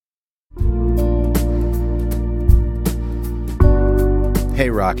Hey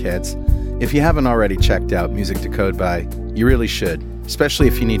Rockheads, if you haven't already checked out Music to Code By, you really should, especially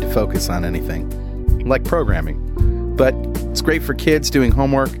if you need to focus on anything, like programming. But it's great for kids doing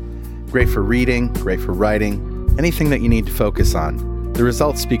homework, great for reading, great for writing, anything that you need to focus on. The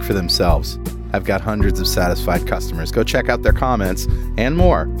results speak for themselves. I've got hundreds of satisfied customers. Go check out their comments and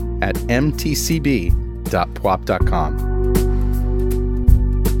more at mtcb.pwop.com.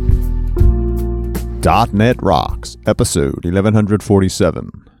 .NET Rocks, episode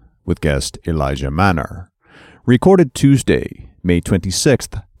 1147, with guest Elijah Manor. Recorded Tuesday, May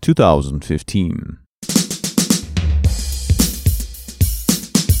 26th, 2015.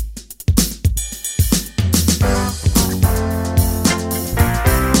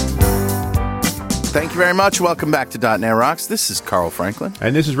 Thank you very much. Welcome back to .NET Rocks. This is Carl Franklin.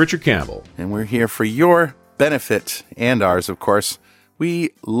 And this is Richard Campbell. And we're here for your benefit and ours, of course. We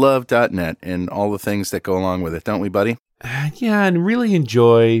love .NET and all the things that go along with it, don't we, buddy? Yeah, and really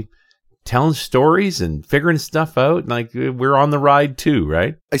enjoy telling stories and figuring stuff out. Like, we're on the ride too,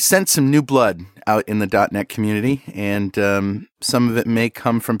 right? I sent some new blood out in the .NET community, and some of it may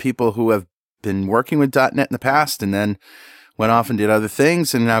come from people who have been working with .NET in the past and then went off and did other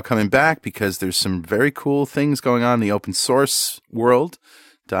things and now coming back because there's some very cool things going on in the open source world,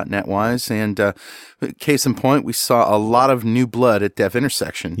 .NET-wise. And case in point, we saw a lot of new blood at Dev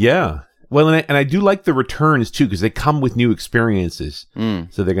Intersection. Yeah. Well, and I do like the returns, too, because they come with new experiences.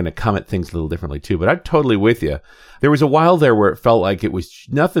 So they're going to come at things a little differently, too. But I'm totally with you. There was a while there where it felt like it was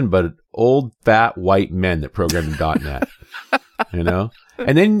nothing but old, fat, white men that programmed in .NET. You know?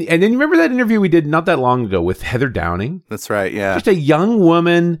 And then you remember that interview we did not that long ago with Heather Downing? That's right, yeah. Just a young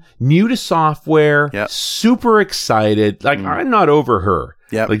woman, new to software, super excited. Like, I'm not over her.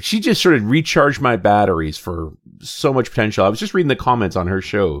 Yep. Like, she just sort of recharged my batteries for so much potential. I was just reading the comments on her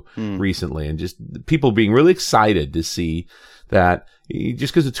show recently, and just people being really excited to see that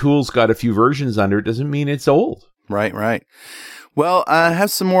just because the tool's got a few versions under it doesn't mean it's old. Right. Well, I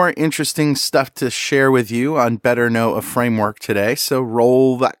have some more interesting stuff to share with you on Better Know a Framework today, so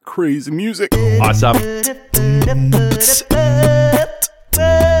roll that crazy music. Awesome. All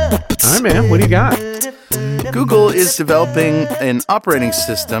right, man, what do you got? Google is developing an operating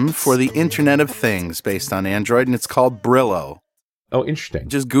system for the Internet of Things based on Android, and it's called Brillo. Oh, interesting.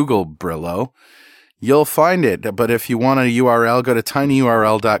 Just Google Brillo. You'll find it, but if you want a URL, go to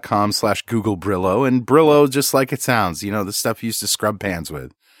tinyurl.com/Google Brillo, and Brillo, just like it sounds, you know, the stuff you used to scrub pans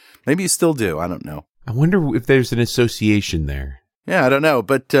with. Maybe you still do, I don't know. I wonder if there's an association there. Yeah, I don't know,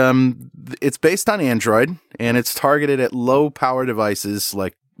 but it's based on Android, and it's targeted at low-power devices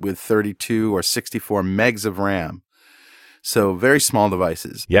like with 32 or 64 megs of RAM. So very small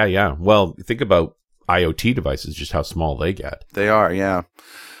devices. Yeah. Well, think about IoT devices, just how small they get. They are, yeah.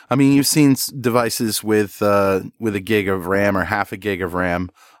 I mean, you've seen devices with a gig of RAM or half a gig of RAM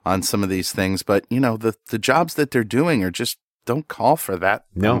on some of these things, but, you know, the jobs that they're doing are just don't call for that.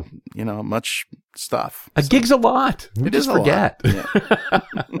 No. Much stuff. A gig's a lot. We It just is a forget. lot.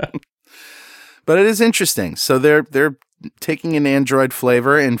 Yeah. But it is interesting. So they're taking an Android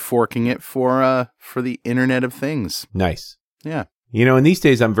flavor and forking it for the Internet of Things. Nice. Yeah. You know, in these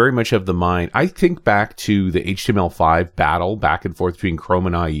days, I'm very much of the mind. I think back to the HTML5 battle back and forth between Chrome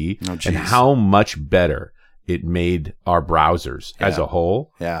and IE and how much better it made our browsers as a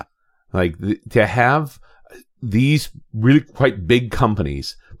whole. Yeah. Like to have these really quite big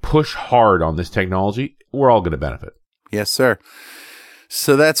companies push hard on this technology, we're all going to benefit. Yes, sir.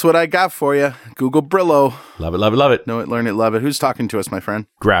 So that's what I got for you. Google Brillo. Love it, love it, love it. Know it, learn it, love it. Who's talking to us, my friend?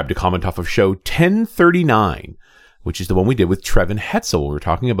 Grabbed a comment off of show 1039, which is the one we did with Trevin Hetzel. We were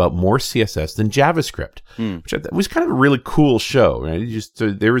talking about more CSS than JavaScript, which was kind of a really cool show, right?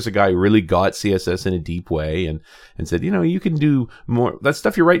 There was a guy who really got CSS in a deep way and said, you know, you can do more. That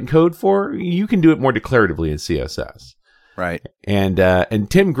stuff you're writing code for, you can do it more declaratively in CSS. Right. And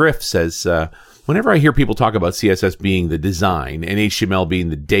Tim Griff says, whenever I hear people talk about CSS being the design and HTML being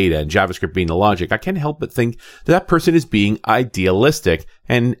the data and JavaScript being the logic, I can't help but think that person is being idealistic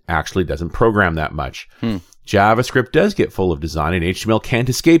and actually doesn't program that much. JavaScript does get full of design, and HTML can't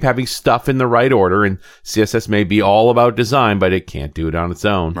escape having stuff in the right order, and CSS may be all about design, but it can't do it on its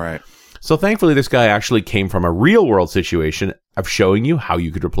own. Right. So thankfully, this guy actually came from a real-world situation of showing you how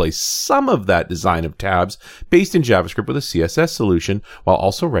you could replace some of that design of tabs based in JavaScript with a CSS solution, while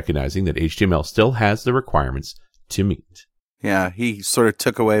also recognizing that HTML still has the requirements to meet. Yeah, he sort of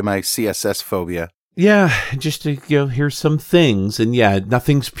took away my CSS phobia. Yeah, just to, here's some things, and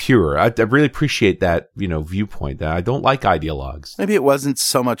nothing's pure. I really appreciate that, viewpoint. That I don't like ideologues. Maybe it wasn't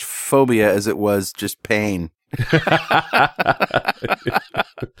so much phobia as it was just pain.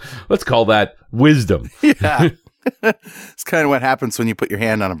 Let's call that wisdom. Yeah. It's kind of what happens when you put your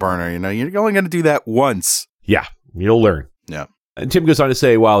hand on a burner. You're only going to do that once. Yeah, you'll learn. Yeah. And Tim goes on to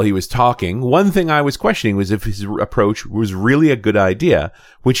say, while he was talking, one thing I was questioning was if his approach was really a good idea,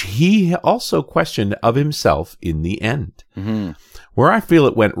 which he also questioned of himself in the end. Mm-hmm. Where I feel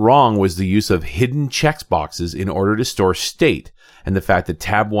it went wrong was the use of hidden checkboxes in order to store state, and the fact that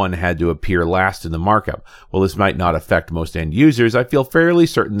tab 1 had to appear last in the markup. While this might not affect most end users, I feel fairly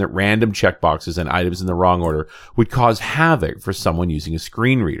certain that random checkboxes and items in the wrong order would cause havoc for someone using a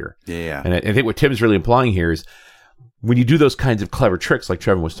screen reader. Yeah. And I think what Tim's really implying here is, when you do those kinds of clever tricks like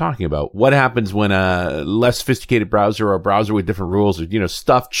Trevor was talking about, what happens when a less sophisticated browser or a browser with different rules or,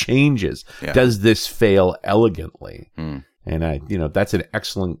 stuff changes? Yeah. Does this fail elegantly? Mm. And that's an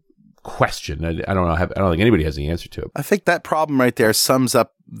excellent question. I don't know. I don't think anybody has the answer to it. I think that problem right there sums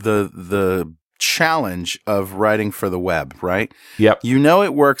up the challenge of writing for the web, right? Yep.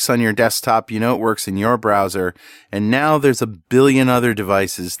 It works on your desktop. It works in your browser. And now there's a billion other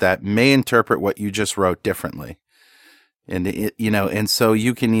devices that may interpret what you just wrote differently. And and so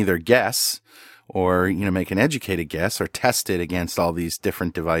you can either guess or, make an educated guess or test it against all these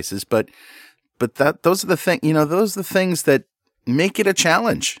different devices. But those are the things that make it a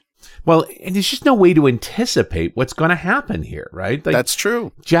challenge. Well, and there's just no way to anticipate what's going to happen here, right? That's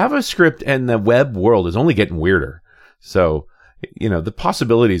true. JavaScript and the web world is only getting weirder. So, the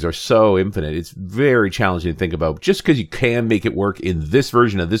possibilities are so infinite. It's very challenging to think about. Just because you can make it work in this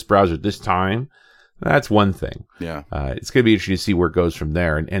version of this browser at this time, that's one thing. Yeah. It's going to be interesting to see where it goes from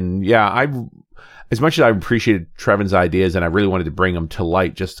there. And as much as I appreciated Trevin's ideas and I really wanted to bring them to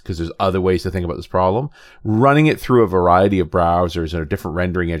light just because there's other ways to think about this problem, running it through a variety of browsers and different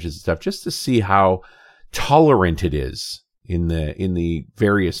rendering edges and stuff, just to see how tolerant it is in the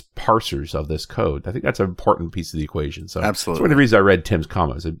various parsers of this code. I think that's an important piece of the equation. So absolutely. That's one of the reasons I read Tim's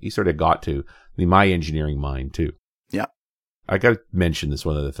comments. He sort of got to my engineering mind too. Yeah. I got to mention this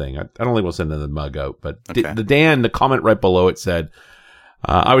one other thing. I don't think we'll send another mug out, but okay. the comment right below it said,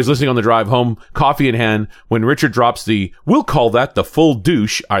 I was listening on the drive home, coffee in hand, when Richard drops we'll call that the full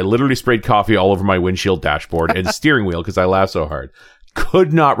douche. I literally sprayed coffee all over my windshield dashboard and steering wheel because I laughed so hard.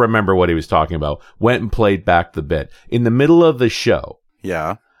 Could not remember what he was talking about. Went and played back the bit. In the middle of the show.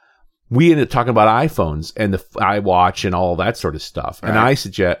 Yeah. We ended up talking about iPhones and the iWatch and all that sort of stuff. Right. And I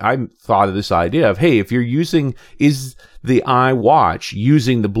thought of this idea of, hey, if you're is the iWatch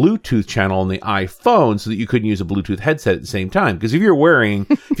using the Bluetooth channel on the iPhone so that you couldn't use a Bluetooth headset at the same time? Because if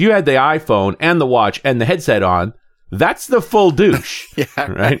you had the iPhone and the watch and the headset on, that's the full douche.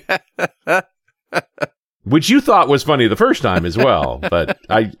 Yeah. Right? Which you thought was funny the first time as well. But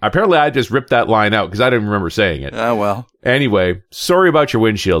I just ripped that line out because I didn't remember saying it. Oh, well. Anyway, sorry about your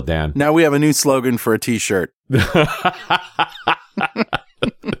windshield, Dan. Now we have a new slogan for a t-shirt.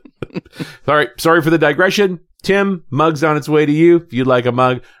 Sorry for the digression. Tim, mug's on its way to you. If you'd like a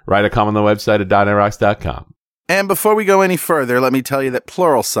mug, write a comment on the website at .netrocks.com. And before we go any further, let me tell you that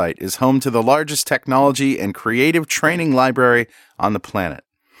Pluralsight is home to the largest technology and creative training library on the planet.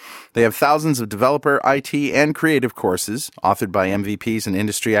 They have thousands of developer, IT, and creative courses authored by MVPs and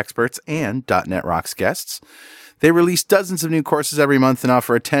industry experts and .NET Rocks guests. They release dozens of new courses every month and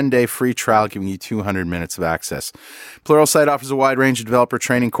offer a 10-day free trial giving you 200 minutes of access. Pluralsight offers a wide range of developer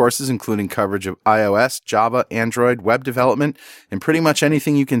training courses, including coverage of iOS, Java, Android, web development, and pretty much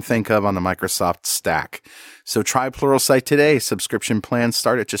anything you can think of on the Microsoft stack. So try Pluralsight today. Subscription plans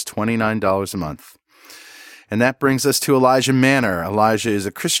start at just $29 a month. And that brings us to Elijah Manor. Elijah is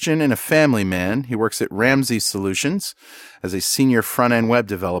a Christian and a family man. He works at Ramsey Solutions as a senior front-end web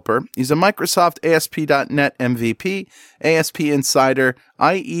developer. He's a Microsoft ASP.NET MVP, ASP Insider,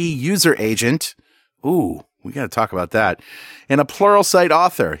 IE user agent. Ooh, we got to talk about that. And a Pluralsight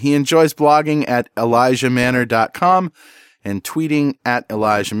author. He enjoys blogging at ElijahManor.com and tweeting at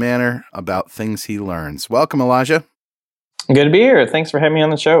Elijah Manor about things he learns. Welcome, Elijah. Good to be here. Thanks for having me on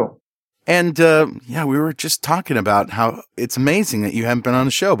the show. And, we were just talking about how it's amazing that you haven't been on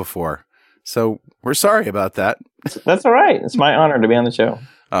the show before. So we're sorry about that. That's all right. It's my honor to be on the show.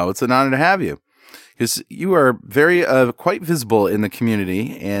 Oh, it's an honor to have you. Because you are very, quite visible in the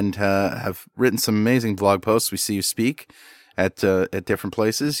community and have written some amazing blog posts. We see you speak at different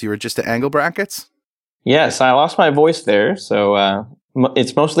places. You were just at Angle Brackets? Yes, I lost my voice there, so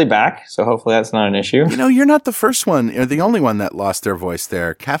it's mostly back, so hopefully that's not an issue. You're not the first one or the only one that lost their voice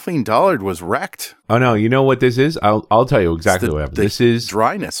there. Kathleen Dollard was wrecked. Oh, no. You know what this is? I'll tell you exactly what happened. This is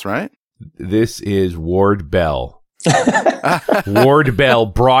dryness, right? This is Ward Bell. Ward Bell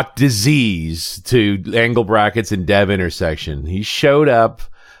brought disease to Angle Brackets and Dev intersection. He showed up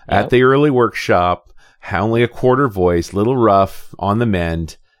at the early workshop, only a quarter voice, little rough, on the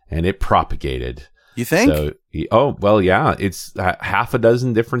mend, and it propagated. You think? So, yeah. It's half a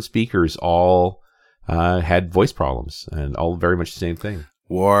dozen different speakers all had voice problems, and all very much the same thing.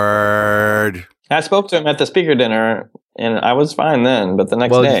 Word. I spoke to him at the speaker dinner, and I was fine then, but the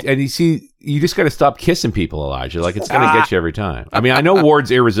next day. And you see, you just got to stop kissing people, Elijah. Like, it's going to get you every time. I mean, I know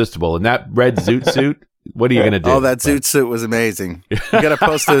Ward's irresistible, and that red zoot suit, what are you going to do? Oh, that zoot suit was amazing. You got to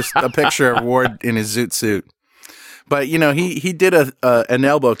post a picture of Ward in his zoot suit. But, he did an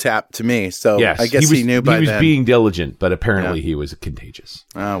elbow tap to me, so yes, I guess he knew by then. He was being diligent, but apparently he was contagious.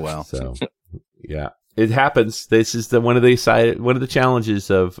 Oh, well. So, yeah. It happens. This is one of the challenges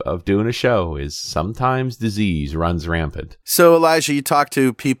of doing a show is sometimes disease runs rampant. So, Elijah, you talk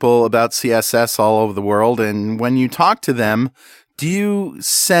to people about CSS all over the world, and when you talk to them, do you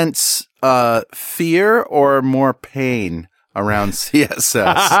sense fear or more pain around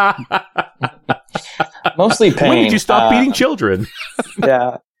CSS? Mostly pain. When did you stop beating children?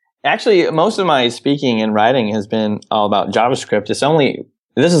 Yeah. Actually, most of my speaking and writing has been all about JavaScript.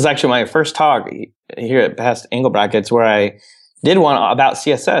 This is actually my first talk here at Past Angle Brackets where I did one about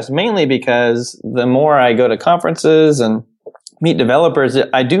CSS, mainly because the more I go to conferences and meet developers,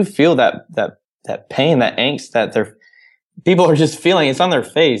 I do feel that pain, that angst that people are just feeling. It's on their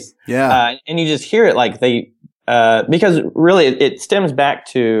face. Yeah. And you just hear it because really it stems back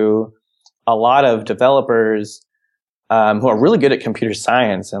to a lot of developers who are really good at computer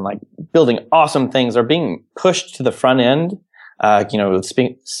science and like building awesome things are being pushed to the front end. With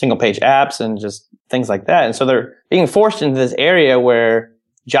single page apps and just things like that. And so they're being forced into this area where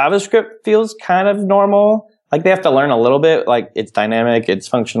JavaScript feels kind of normal. Like they have to learn a little bit, like it's dynamic, it's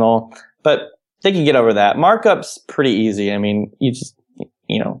functional, but they can get over that. Markup's pretty easy. I mean, you just,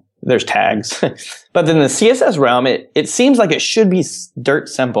 there's tags. But then the CSS realm, it seems like it should be dirt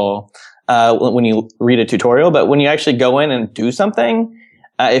simple, when you read a tutorial, but when you actually go in and do something,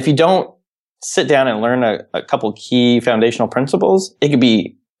 if you don't sit down and learn a couple key foundational principles, it could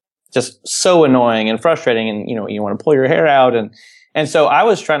be just so annoying and frustrating, and you want to pull your hair out, and so I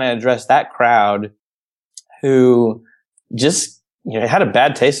was trying to address that crowd who just had a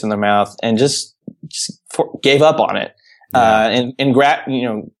bad taste in their mouth and just gave up on it.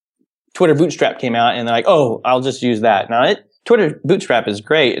 Twitter Bootstrap came out and they're like, oh, I'll just use that. Now Twitter Bootstrap is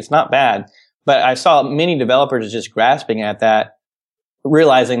great, it's not bad, but I saw many developers just grasping at that,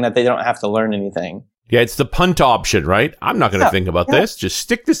 realizing that they don't have to learn anything. Yeah, it's the punt option, right? I'm not going to think about this. Just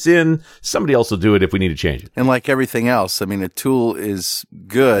stick this in. Somebody else will do it if we need to change it. And like everything else, I mean, a tool is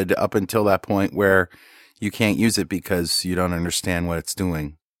good up until that point where you can't use it because you don't understand what it's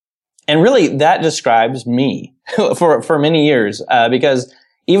doing. And really, that describes me for many years, because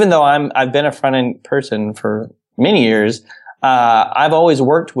even though I've been a front-end person for many years, I've always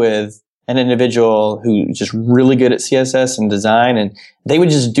worked with an individual who's just really good at CSS and design, and they would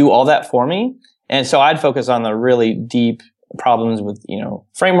just do all that for me. And so I'd focus on the really deep problems with,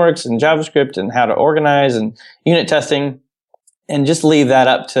 frameworks and JavaScript and how to organize and unit testing, and just leave that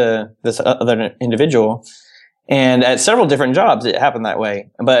up to this other individual. And at several different jobs, it happened that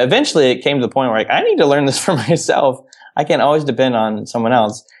way. But eventually it came to the point where I need to learn this for myself. I can't always depend on someone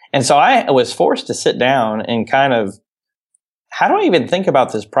else. And so I was forced to sit down and kind of, how do I even think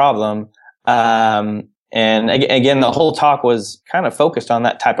about this problem? And again, the whole talk was kind of focused on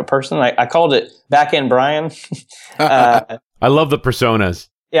that type of person. I called it Back-End Brian. I love the personas.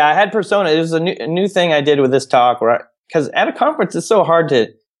 Yeah, I had persona. It was a new thing I did with this talk, because at a conference, it's so hard to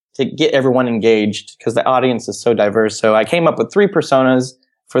get everyone engaged because the audience is so diverse. So I came up with 3 personas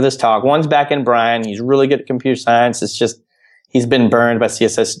for this talk. One's Back-End Brian. He's really good at computer science. It's just, he's been burned by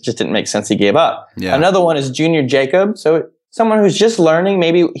CSS. It just didn't make sense. He gave up. Yeah. Another one is Junior Jacob. So someone who's just learning.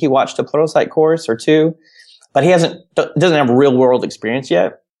 Maybe he watched a Pluralsight course or 2, but he doesn't have real world experience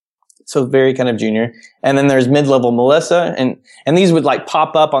yet. So very kind of junior. And then there's mid-level Melissa, and these would like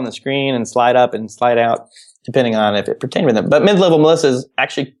pop up on the screen and slide up and slide out depending on if it pertained to them. But mid-level Melissa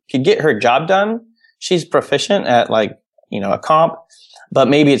actually could get her job done. She's proficient at a comp, but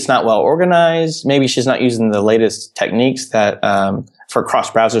maybe it's not well organized. Maybe she's not using the latest techniques that, for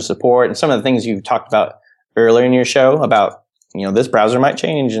cross-browser support and some of the things you talked about earlier in your show about, this browser might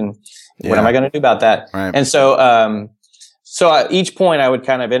change and what am I going to do about that? Right. And so, so at each point I would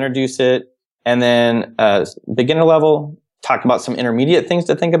kind of introduce it, and then, beginner level, talk about some intermediate things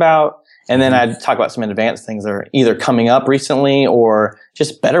to think about. And then I'd talk about some advanced things that are either coming up recently or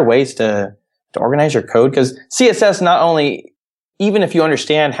just better ways to organize your code. Cause CSS, not only, even if you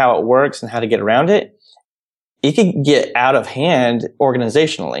understand how it works and how to get around it, it can get out of hand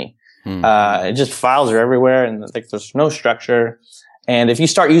organizationally. It just files are everywhere and there's no structure. And if you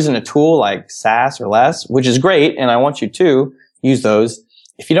start using a tool like Sass or Less, which is great, and I want you to use those,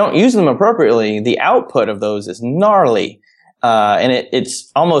 if you don't use them appropriately, the output of those is gnarly. And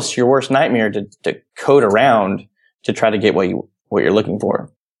it's almost your worst nightmare to code around to try to get what you're looking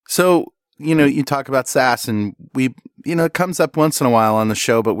for. So, you talk about SAS, and it comes up once in a while on the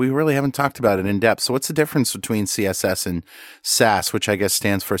show, but we really haven't talked about it in depth. So what's the difference between CSS and SAS, which I guess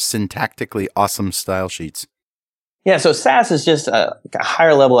stands for Syntactically Awesome Style Sheets? Yeah, so SAS is just a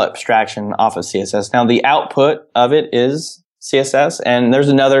higher level abstraction off of CSS. Now, the output of it is CSS, and there's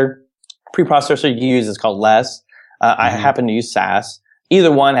another preprocessor you can use. It's called LESS. I happen to use SAS.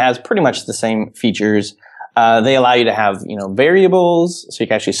 Either one has pretty much the same features. They allow you to have, variables, so you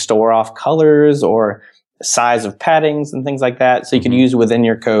can actually store off colors or size of paddings and things like that. So you can use within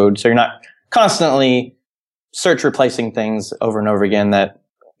your code. So you're not constantly search replacing things over and over again that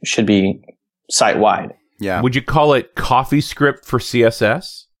should be site-wide. Yeah. Would you call it CoffeeScript for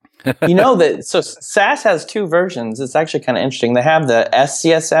CSS? So SAS has two versions. It's actually kind of interesting. They have the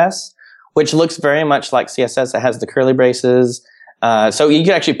SCSS, which looks very much like CSS. It has the curly braces. So you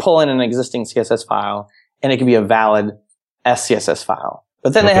can actually pull in an existing CSS file, and it can be a valid SCSS file.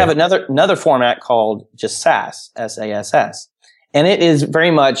 But then they have another format called just SAS, SASS. And it is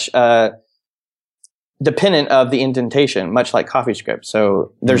very much dependent of the indentation, much like CoffeeScript.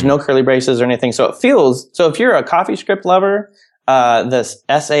 So there's no curly braces or anything. So if you're a CoffeeScript lover, this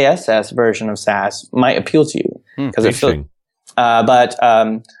SASS version of SAS might appeal to you. Because Interesting. But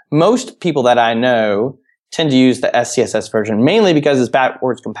most people that I know tend to use the SCSS version, mainly because it's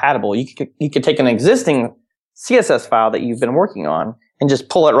backwards compatible. You could take an existing CSS file that you've been working on and just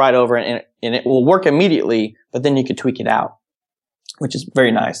pull it right over, and it will work immediately, but then you could tweak it out, which is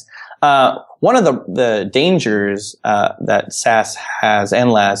very nice. One of the dangers that SAS has,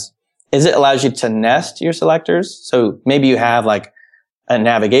 and LESS, is it allows you to nest your selectors. So maybe you have like a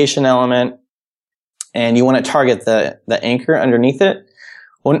navigation element, and you want to target the anchor underneath it.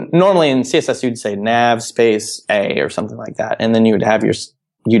 Well, normally in CSS, you'd say nav space A or something like that. And then you would have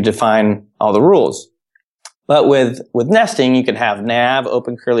you define all the rules. But with nesting, you could have nav,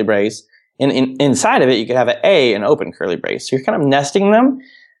 open curly brace. And inside of it, you could have an A, an open curly brace. So you're kind of nesting them.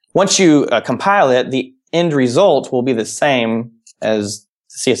 Once you compile it, the end result will be the same as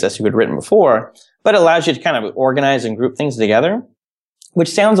the CSS you had written before, but it allows you to kind of organize and group things together, which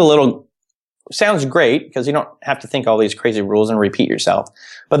sounds great because you don't have to think all these crazy rules and repeat yourself.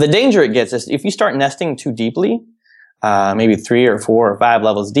 But the danger it gets is if you start nesting too deeply, maybe 3 or 4 or 5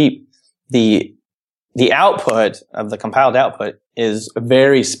 levels deep, the output of the compiled output is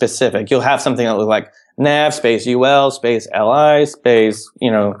very specific. You'll have something that looks like nav space UL space LI space,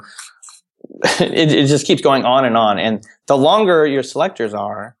 it just keeps going on. And the longer your selectors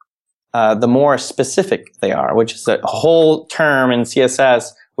are, the more specific they are, which is a whole term in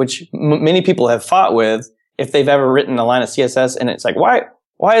CSS, which many people have fought with if they've ever written a line of CSS and it's like,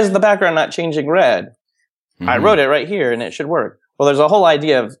 why is the background not changing red? I wrote it right here and it should work. Well, there's a whole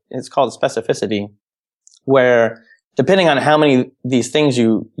idea of, it's called specificity, where depending on how many these things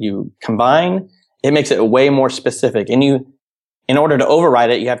you combine, it makes it way more specific. And in order to override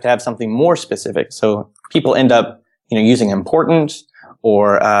it, you have to have something more specific. So people end up, using important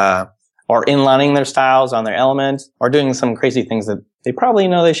or inlining their styles on their element or doing some crazy things that they probably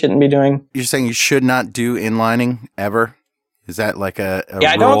know they shouldn't be doing. You're saying you should not do inlining ever? Is that like a rule?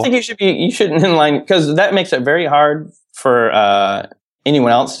 I don't think you shouldn't inline, because that makes it very hard for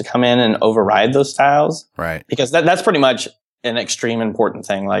anyone else to come in and override those styles. Right. Because that's pretty much an extreme important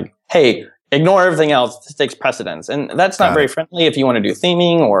thing. Like, hey, ignore everything else. This takes precedence. And that's not very friendly if you want to do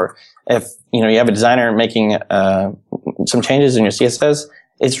theming, or if, you have a designer making some changes in your CSS.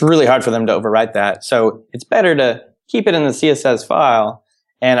 It's really hard for them to overwrite that. So it's better to keep it in the CSS file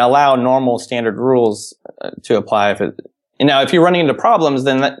and allow normal standard rules to apply. Now, if you're running into problems,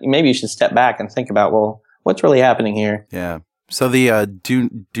 then maybe you should step back and think about, well, what's really happening here? Yeah. So the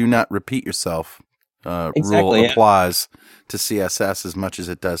do not repeat yourself rule applies to CSS as much as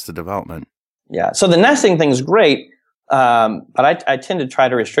it does to development. Yeah. So the nesting thing is great, but I tend to try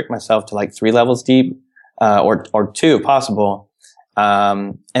to restrict myself to like 3 levels deep, or 2 if possible.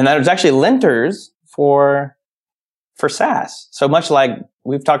 And there's actually linters for SAS. So much like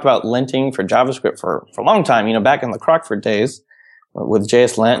we've talked about linting for JavaScript for a long time, back in the Crockford days with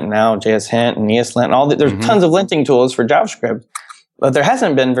JSLint and now JSHint and ESLint and there's tons of linting tools for JavaScript, but there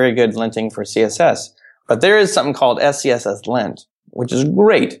hasn't been very good linting for CSS. But there is something called SCSS lint, which is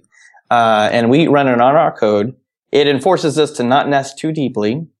great. And we run it on our code. It enforces us to not nest too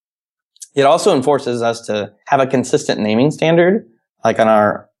deeply. It also enforces us to have a consistent naming standard, like on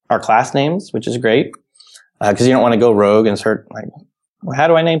our class names, which is great. Because you don't want to go rogue and start like, well, how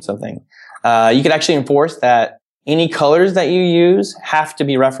do I name something? You could actually enforce that any colors that you use have to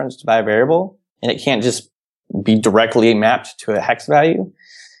be referenced by a variable, and it can't just be directly mapped to a hex value.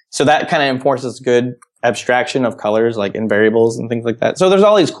 So that kind of enforces good abstraction of colors, like in variables and things like that. So there's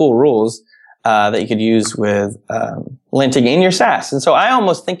all these cool rules that you could use with linting in your Sass. And so I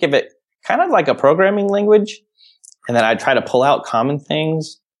almost think of it kind of like a programming language, and then I try to pull out common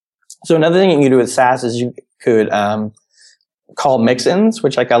things. So another thing you can do with Sass is you could call mix-ins,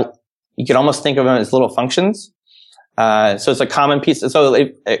 which you could almost think of them as little functions. So it's a common piece. So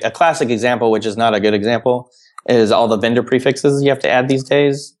a classic example, which is not a good example, is all the vendor prefixes you have to add these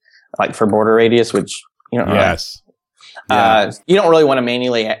days, like for border radius, which you don't yes. You don't really want to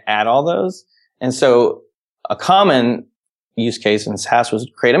manually add all those. And so a common use case in Sass was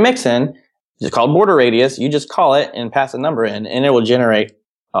create a mix-in, just called border radius. You just call it and pass a number in, and it will generate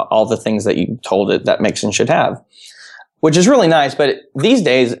all the things that you told it that mix-in should have, which is really nice. But these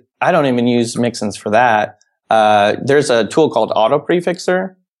days, I don't even use mix-ins for that. There's a tool called auto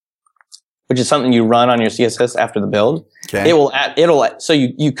prefixer, which is something you run on your CSS after the build. Okay. So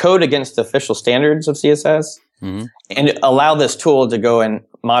you code against the official standards of CSS and allow this tool to go and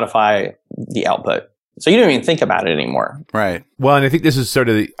modify the output. So you don't even think about it anymore. Right. Well, and I think this is sort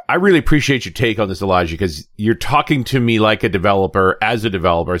of I really appreciate your take on this, Elijah, because you're talking to me like a developer, as a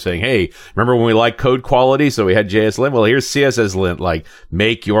developer, saying, hey, remember when we liked code quality? So we had JS lint. Well, here's CSS lint, like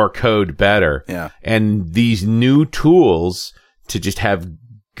make your code better. Yeah. And these new tools to just have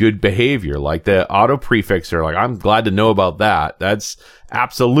good behavior, like the auto prefixer, like I'm glad to know about that. That's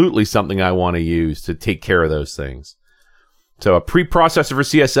absolutely something I want to use to take care of those things. So a pre-processor for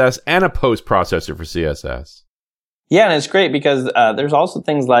CSS and a post-processor for CSS. Yeah, and it's great because there's also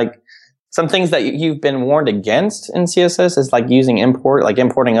things like some things that you've been warned against in CSS is like using import, like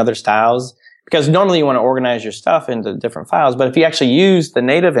importing other styles. Because normally you want to organize your stuff into different files, but if you actually use the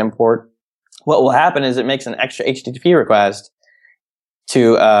native import, what will happen is it makes an extra HTTP request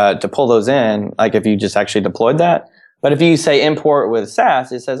to pull those in, like if you just actually deployed that. But if you say import with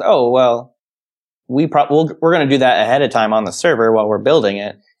Sass, it says, oh, well, we're going to do that ahead of time on the server while we're building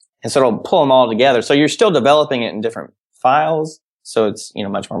it. And so it'll pull them all together. So you're still developing it in different files. So it's,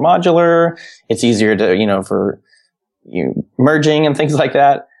 much more modular. It's easier to, for merging and things like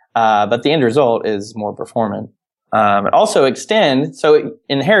that. But the end result is more performant. And also extend. So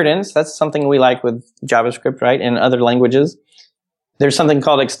inheritance, that's something we like with JavaScript, right? In other languages. There's something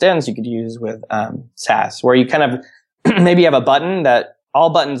called extends you could use with Sass, where you kind of maybe have a button that all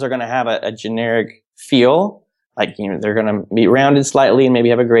buttons are going to have a generic feel, like they're going to be rounded slightly and maybe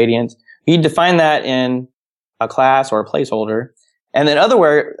have a gradient. You define that in a class or a placeholder, and then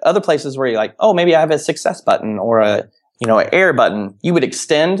other places where you're like, oh, maybe I have a success button or an error button. You would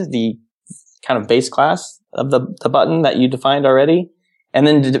extend the kind of base class of the button that you defined already, and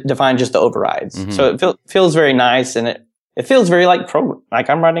then define just the overrides. Mm-hmm. So it feels very nice, and it feels very like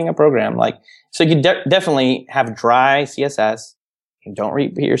I'm running a program. So you definitely have dry CSS. And don't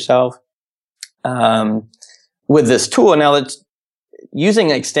repeat yourself with this tool. Now, that's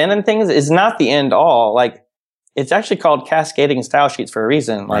using extend and things is not the end all. Like, it's actually called cascading style sheets for a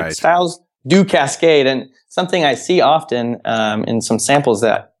reason. Like, right. Styles do cascade, and something I see often in some samples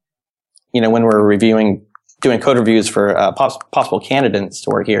that when we're doing code reviews for possible candidates to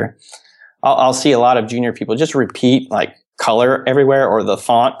work here, I'll see a lot of junior people just repeat like color everywhere or the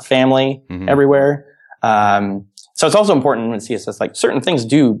font family everywhere. So it's also important in CSS, like certain things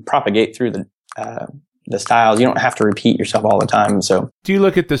do propagate through the styles. You don't have to repeat yourself all the time. So do you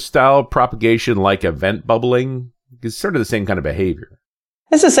look at the style propagation like event bubbling? It's sort of the same kind of behavior.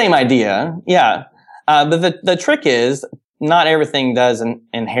 It's the same idea. Yeah. But the trick is not everything does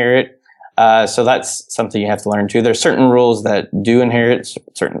inherit. So that's something you have to learn too. There's certain rules that do inherit,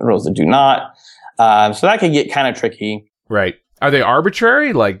 certain rules that do not. So that could get kind of tricky. Right. Are they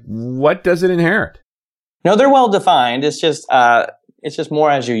arbitrary? Like, what does it inherit? No, they're well defined. It's just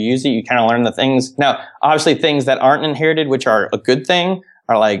more as you use it, you kind of learn the things. Now, obviously things that aren't inherited, which are a good thing,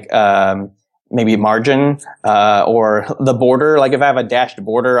 are like, maybe margin, or the border. Like if I have a dashed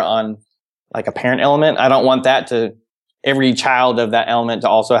border on like a parent element, I don't want every child of that element to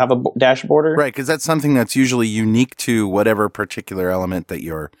also have a dashed border. Right. Cause that's something that's usually unique to whatever particular element that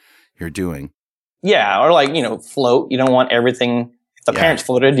you're doing. Yeah. Or like, float. You don't want everything. If the parent's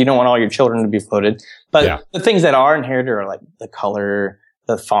floated, you don't want all your children to be floated. But the things that are inherited are like the color,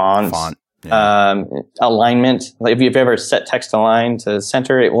 the font, alignment. Like if you've ever set text align to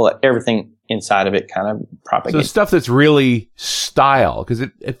center, it will everything inside of it kind of propagate. So stuff that's really style, because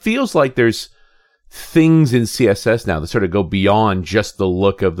it feels like there's things in CSS now that sort of go beyond just the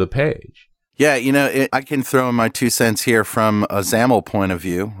look of the page. Yeah, I can throw in my 2 cents here from a XAML point of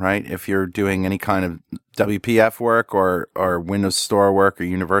view, right? If you're doing any kind of WPF work or Windows Store work or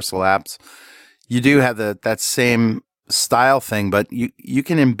Universal Apps, you do have that same style thing, but you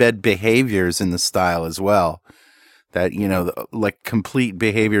can embed behaviors in the style as well. That, like complete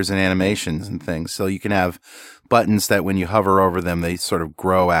behaviors and animations and things. So you can have buttons that when you hover over them, they sort of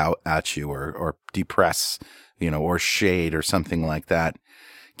grow out at you or depress, or shade or something like that.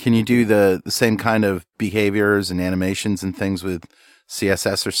 Can you do the same kind of behaviors and animations and things with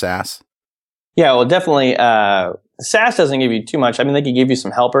CSS or Sass? Yeah, well, definitely. Sass doesn't give you too much. I mean, they could give you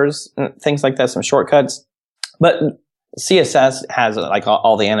some helpers, and things like that, some shortcuts. But CSS has like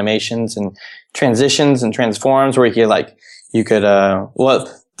all the animations and transitions and transforms where at the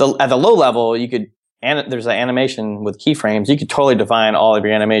low level, there's an animation with keyframes. You could totally define all of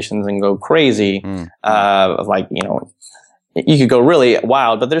your animations and go crazy. You could go really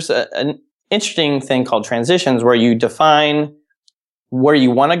wild, but there's an interesting thing called transitions where you define where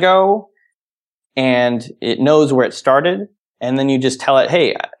you want to go and it knows where it started. And then you just tell it,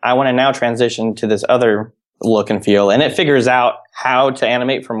 hey, I want to now transition to this other look and feel. And it figures out how to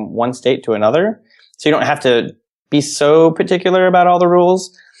animate from one state to another. So you don't have to be so particular about all the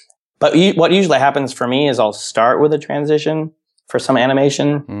rules. But what usually happens for me is I'll start with a transition for some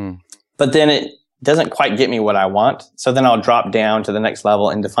animation, but then it doesn't quite get me what I want. So then I'll drop down to the next level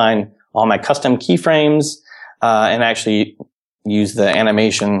and define all my custom keyframes, and actually use the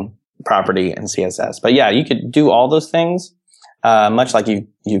animation property in CSS. But yeah, you could do all those things, much like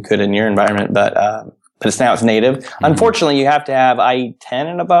you could in your environment, but it's native. Unfortunately, you have to have IE 10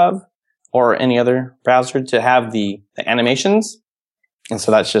 and above or any other browser to have the animations. And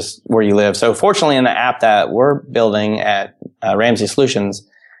so that's just where you live. So fortunately, in the app that we're building at Ramsey Solutions,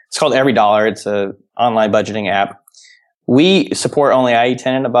 it's called Every Dollar. It's an online budgeting app. We support only IE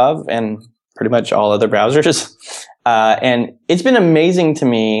 10 and above and pretty much all other browsers. And it's been amazing to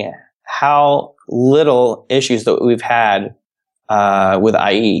me how little issues that we've had with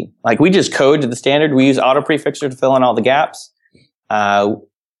IE. Like we just code to the standard. We use auto prefixer to fill in all the gaps.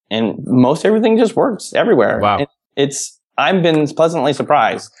 And most everything just works everywhere. Wow. I've been pleasantly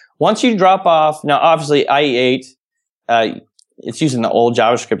surprised. Once you drop off, now obviously IE 8, it's using the old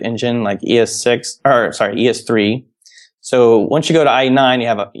JavaScript engine like ES3. So once you go to IE 9, you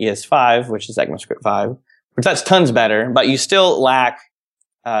have ES5, which is ECMAScript 5, which that's tons better, but you still lack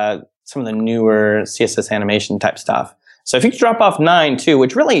some of the newer CSS animation type stuff. So if you could drop off 9 too,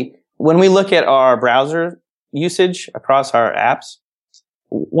 which really, when we look at our browser usage across our apps,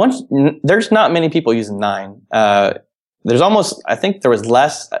 there's not many people using 9. I think there was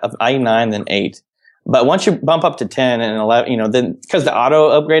less of IE 9 than 8. But once you bump up to 10 and 11, then because the auto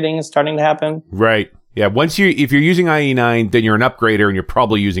upgrading is starting to happen. Right. Yeah. If you're using IE 9, then you're an upgrader and you're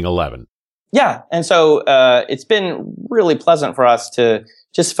probably using 11. Yeah. And so, it's been really pleasant for us to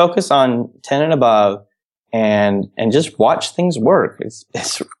just focus on 10 and above and just watch things work.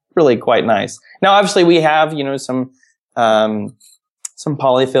 It's really quite nice. Now, obviously we have, some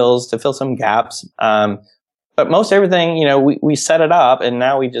polyfills to fill some gaps. But most everything, we set it up and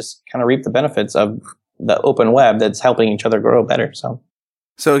now we just kind of reap the benefits of the open web that's helping each other grow better. So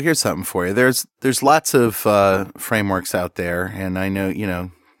here's something for you. There's lots of frameworks out there, and I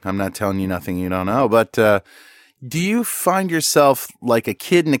know, I'm not telling you nothing you don't know, but do you find yourself like a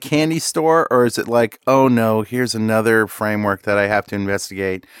kid in a candy store, or is it like, oh no, here's another framework that I have to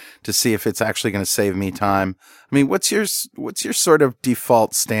investigate to see if it's actually going to save me time? I mean, what's your sort of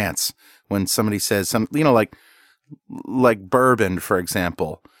default stance when somebody says something, like Bourbon, for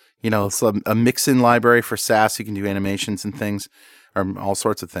example? It's a mix-in library for Sass. You can do animations and things, or all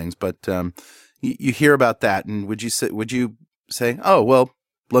sorts of things. But you hear about that, and would you say, oh well,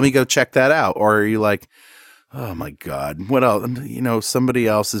 let me go check that out, or are you like, oh my God, what else? Somebody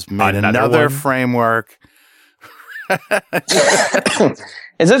else has made another framework.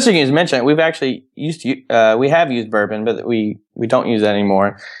 It's interesting you mentioned it. We've actually we have used Bourbon, but we don't use that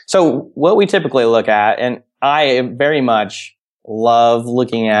anymore. So what we typically look at, and I very much love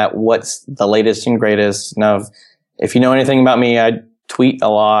looking at what's the latest and greatest. Now, if you know anything about me, I tweet a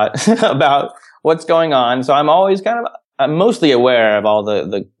lot about what's going on. So I'm always I'm mostly aware of all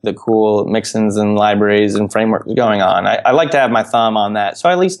the cool mix-ins and libraries and frameworks going on. I like to have my thumb on that, so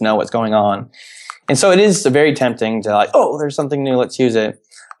I at least know what's going on. And so it is very tempting to oh, there's something new, let's use it.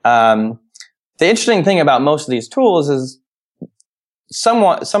 The interesting thing about most of these tools is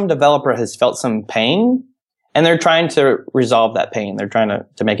some developer has felt some pain and they're trying to resolve that pain. They're trying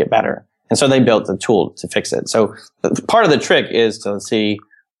to make it better. And so they built the tool to fix it. So part of the trick is to see,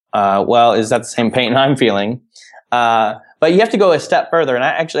 is that the same pain I'm feeling? But you have to go a step further. And I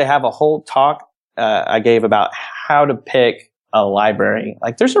actually have a whole talk I gave about how to pick a library.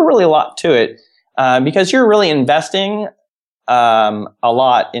 Like, there's a really lot to it because you're really investing a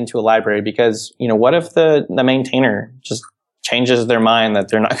lot into a library. Because, what if the maintainer just changes their mind that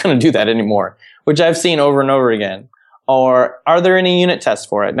they're not going to do that anymore, which I've seen over and over again? Or are there any unit tests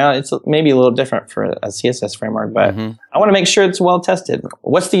for it? Now, it's maybe a little different for a CSS framework, but I want to make sure it's well tested.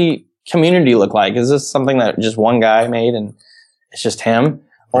 What's the community look like? Is this something that just one guy made and it's just him?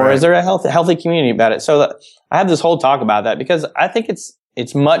 Or is there a healthy community about it? So I have this whole talk about that because I think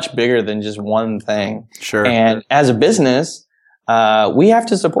it's much bigger than just one thing. Sure. And as a business, we have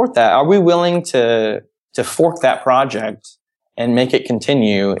to support that. Are we willing to fork that project and make it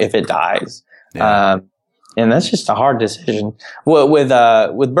continue if it dies? Yeah. And that's just a hard decision. With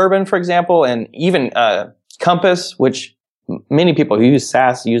Bourbon, for example, and even Compass, which many people who use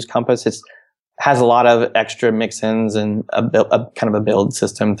SAS use Compass. It has a lot of extra mix-ins and a kind of a build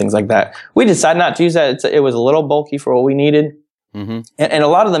system, things like that. We decided not to use that. It was a little bulky for what we needed. And a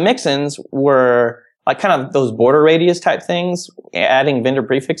lot of the mix-ins were like kind of those border radius type things, adding vendor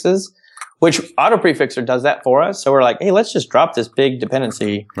prefixes, which Auto Prefixer does that for us. So we're like, hey, let's just drop this big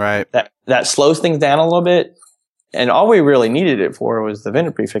dependency that slows things down a little bit. And all we really needed it for was the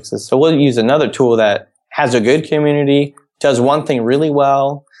vendor prefixes. So we'll use another tool that has a good community, does one thing really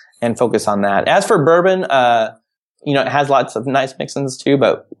well, and focus on that. As for Bourbon, it has lots of nice mix-ins too,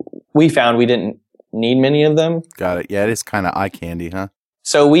 but we found we didn't need many of them. Got it. Yeah, it is kind of eye candy, huh?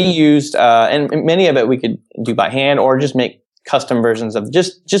 So we used, and many of it we could do by hand or just make custom versions of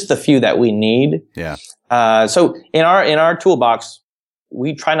just the few that we need. Yeah. So in our toolbox,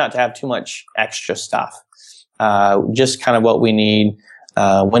 we try not to have too much extra stuff. Just kind of what we need,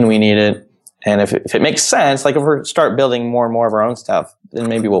 when we need it. And if it makes sense, like if we start building more and more of our own stuff, then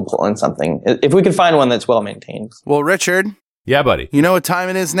maybe we'll pull in something. If we can find one that's well maintained. Well, Richard. Yeah, buddy. You know what time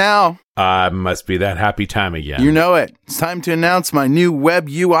it is now? Must be that happy time again. You know it. It's time to announce my new web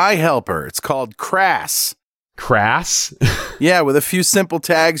UI helper. It's called Crass. Crass? Yeah, with a few simple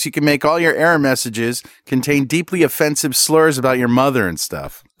tags, you can make all your error messages contain deeply offensive slurs about your mother and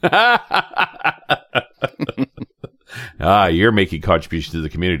stuff. You're making contributions to the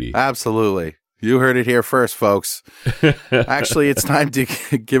community. Absolutely. You heard it here first, folks. Actually, it's time to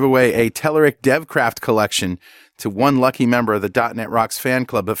give away a Telerik DevCraft collection to one lucky member of the .NET Rocks fan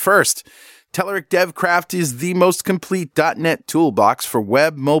club. But first, Telerik DevCraft is the most complete .NET toolbox for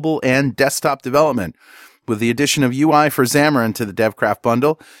web, mobile, and desktop development. With the addition of UI for Xamarin to the DevCraft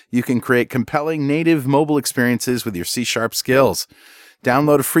bundle, you can create compelling native mobile experiences with your C# skills.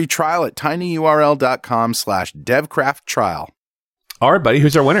 Download a free trial at tinyurl.com/devcrafttrial. All right, buddy.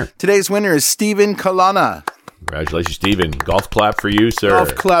 Who's our winner? Today's winner is Stephen Kalana. Congratulations, Stephen. Golf clap for you, sir.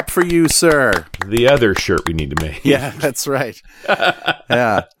 Golf clap for you, sir. The other shirt we need to make. Yeah, that's right.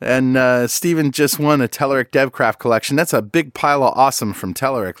 Yeah. And Stephen just won a Telerik DevCraft collection. That's a big pile of awesome from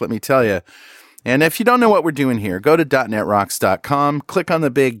Telerik, let me tell you. And if you don't know what we're doing here, go to .NETRocks.com, click on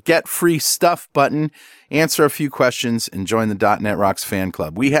the big Get Free Stuff button, answer a few questions, and join the .NET Rocks fan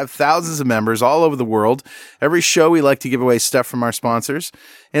club. We have thousands of members all over the world. Every show, we like to give away stuff from our sponsors.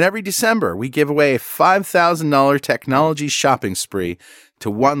 And every December, we give away a $5,000 technology shopping spree to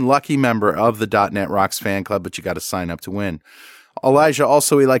one lucky member of the .NET Rocks fan club, but you got to sign up to win. Elijah,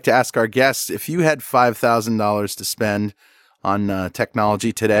 also, we like to ask our guests, if you had $5,000 to spend on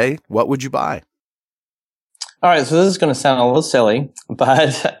technology today, what would you buy? All right, so this is going to sound a little silly,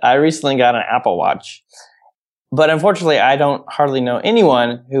 but I recently got an Apple Watch. But unfortunately, I don't hardly know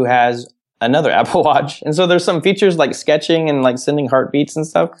anyone who has another Apple Watch. And so there's some features like sketching and like sending heartbeats and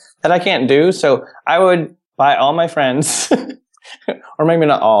stuff that I can't do. So I would buy all my friends, or maybe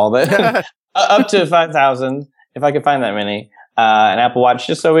not all, but up to 5,000, if I could find that many, an Apple Watch,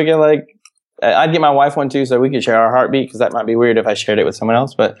 just so we could I'd get my wife one too, so we could share our heartbeat, because that might be weird if I shared it with someone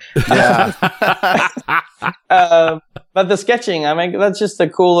else. But yeah. But the sketching, that's just a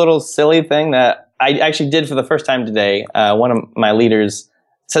cool little silly thing that I actually did for the first time today. One of my leaders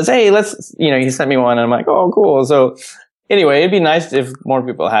says, "Hey, he sent me one," and I'm like, "Oh, cool." So anyway, it'd be nice if more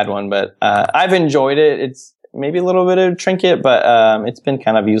people had one. But I've enjoyed it. It's maybe a little bit of a trinket, but it's been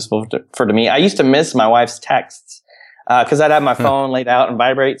kind of useful for me. I used to miss my wife's texts because I'd have my phone laid out and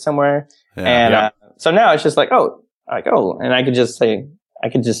vibrate somewhere. Yeah, so now it's just and I could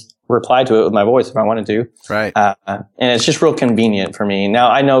just reply to it with my voice if I wanted to. Right. And it's just real convenient for me. Now,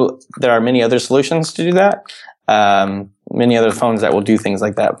 I know there are many other solutions to do that. Many other phones that will do things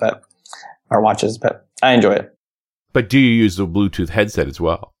like that, or watches, but I enjoy it. But do you use the Bluetooth headset as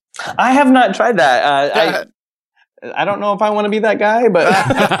well? I have not tried that. I don't know if I want to be that guy, but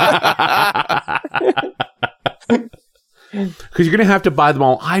because you're going to have to buy them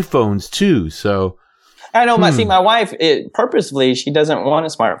all iPhones too. So I know. See, my wife, purposefully, she doesn't want a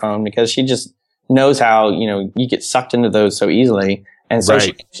smartphone because she just knows how, you get sucked into those so easily. And so,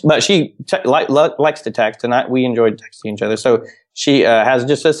 she likes to text, and we enjoy texting each other. So she has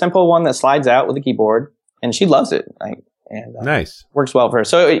just a simple one that slides out with a keyboard, and she loves it. Nice. Works well for her.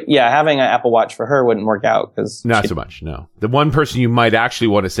 So yeah, having an Apple Watch for her wouldn't work out because not so much. No, the one person you might actually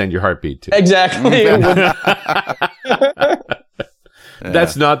want to send your heartbeat to. Exactly.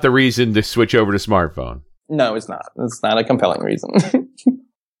 That's not the reason to switch over to smartphone. No, it's not. It's not a compelling reason.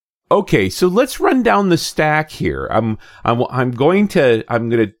 Okay, so let's run down the stack here. I'm going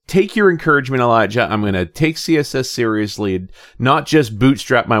to take your encouragement, Elijah. I'm going to take CSS seriously and not just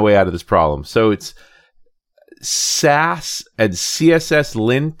bootstrap my way out of this problem. So it's Sass and CSS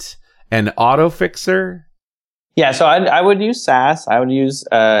lint and autofixer. Yeah, so I would use Sass. I would use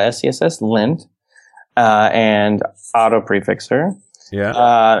CSS lint and auto prefixer.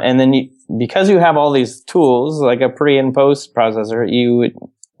 Yeah. And then because you have all these tools, like a pre and post processor, you would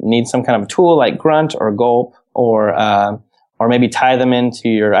need some kind of tool like Grunt or Gulp or maybe tie them into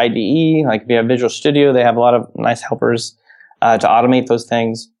your IDE. Like if you have Visual Studio, they have a lot of nice helpers to automate those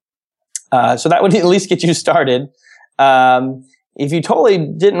things. So that would at least get you started. If you totally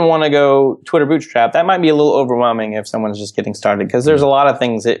didn't want to go Twitter Bootstrap, that might be a little overwhelming if someone's just getting started because there's a lot of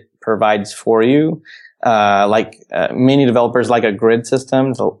things it provides for you. Many developers like a grid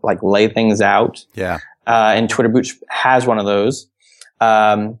system to like lay things out. Yeah. And Twitter Bootstrap has one of those.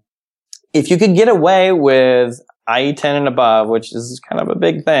 If you could get away with IE10 and above, which is kind of a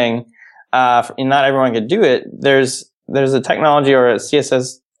big thing, and not everyone could do it, there's a technology or a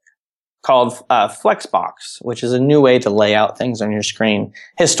CSS called Flexbox, which is a new way to lay out things on your screen.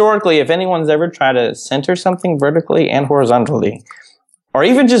 Historically, if anyone's ever tried to center something vertically and horizontally, or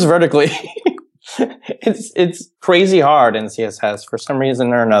even just vertically, it's crazy hard in CSS for some reason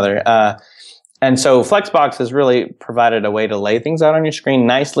or another. And so Flexbox has really provided a way to lay things out on your screen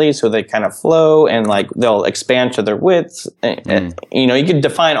nicely so they kind of flow and like they'll expand to their widths. You can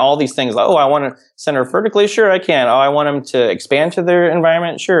define all these things. Like, I want to center vertically. Sure, I can. I want them to expand to their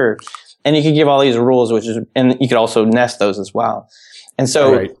environment. Sure. And you can give all these rules, and you could also nest those as well. And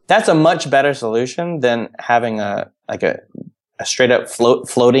so that's a much better solution than having a straight up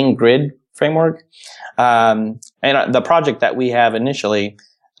floating grid framework. And the project that we have initially,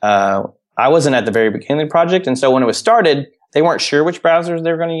 I wasn't at the very beginning of the project. And so when it was started, they weren't sure which browsers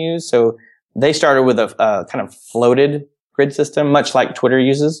they were going to use. So they started with a kind of floated grid system, much like Twitter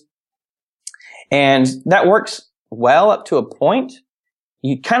uses. And that works well up to a point.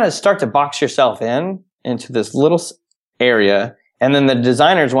 You kind of start to box yourself into this little area. And then the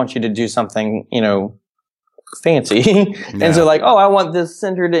designers want you to do something, fancy. Yeah. And so like, I want this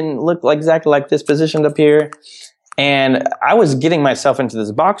centered and look exactly like this positioned up here. And I was getting myself into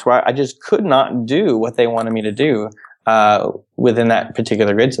this box where I just could not do what they wanted me to do within that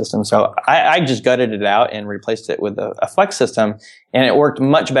particular grid system. So I just gutted it out and replaced it with a flex system, and it worked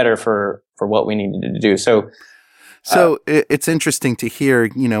much better for what we needed to do. So it's interesting to hear,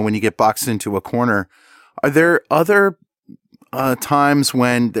 when you get boxed into a corner. Are there other times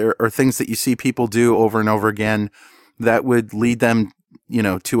when there are things that you see people do over and over again that would lead them,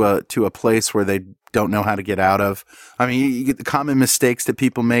 to a place where they don't know how to get out of? I mean, you get the common mistakes that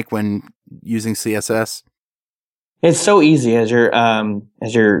people make when using CSS. It's so easy as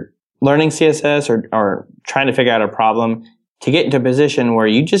you're learning CSS or trying to figure out a problem to get into a position where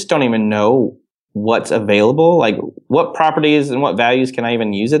you just don't even know what's available, like what properties and what values can I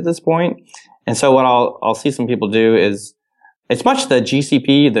even use at this point. And so what I'll see some people do is it's much the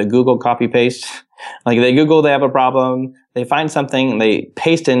GCP, the Google copy paste. Like they Google, they have a problem, they find something, they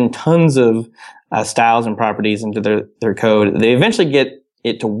paste in tons of styles and properties into their code. They eventually get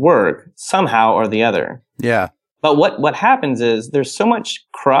it to work somehow or the other. Yeah. But what happens is there's so much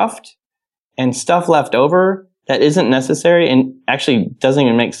cruft and stuff left over that isn't necessary and actually doesn't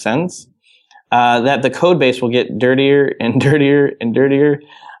even make sense, that the code base will get dirtier and dirtier and dirtier.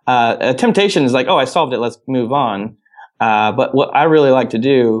 A temptation is like, I solved it, let's move on. But what I really like to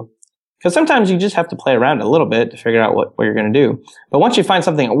do, because sometimes you just have to play around a little bit to figure out what you're going to do. But once you find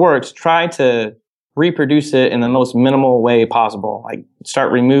something that works, try to reproduce it in the most minimal way possible. Like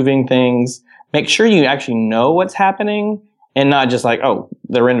start removing things. Make sure you actually know what's happening and not just like,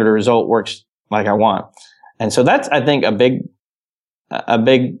 the rendered result works like I want. And so that's, I think, a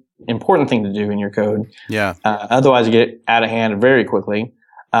big important thing to do in your code. Yeah. Otherwise you get out of hand very quickly.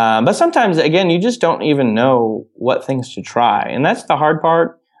 But sometimes, again, you just don't even know what things to try. And that's the hard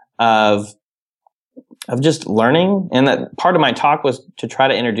part of just learning. And that part of my talk was to try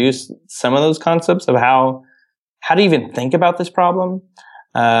to introduce some of those concepts of how how to even think about this problem.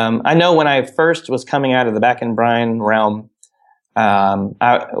 I know when I first was coming out of the back-end Brian realm,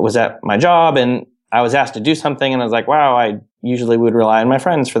 I was at my job and I was asked to do something, and I was like, wow, I usually would rely on my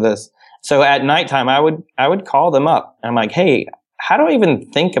friends for this. So at nighttime, I would call them up. And I'm like, hey, how do I even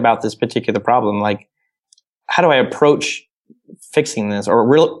think about this particular problem? Like, how do I approach fixing this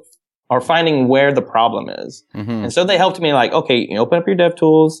or finding where the problem is? Mm-hmm. And so they helped me like, okay, you open up your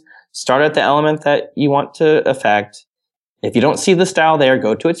DevTools, start at the element that you want to affect. If you don't see the style there,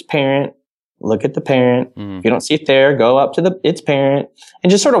 go to its parent, look at the parent. Mm-hmm. If you don't see it there, go up to its parent, and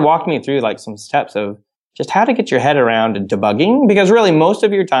just sort of walk me through like some steps of just how to get your head around debugging, because really most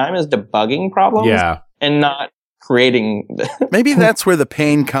of your time is debugging problems and not creating. Maybe that's where the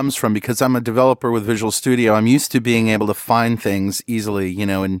pain comes from, because I'm a developer with Visual Studio. I'm used to being able to find things easily,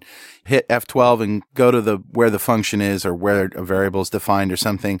 and hit F12 and go to where the function is or where a variable is defined or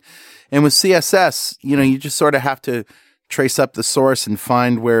something. And with CSS, you just sort of have to trace up the source and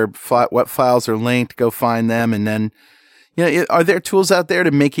find what files are linked, go find them, and then are there tools out there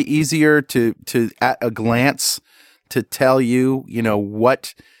to make it easier to at a glance to tell you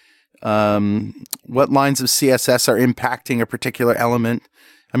what lines of CSS are impacting a particular element?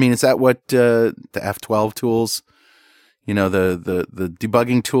 I mean, is that what the F12 tools, the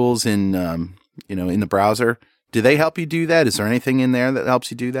debugging tools in in the browser, do they help you do that? Is there anything in there that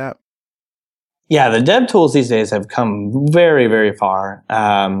helps you do that? Yeah, the dev tools these days have come very, very far.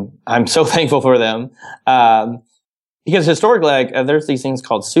 I'm so thankful for them. Because historically, there's these things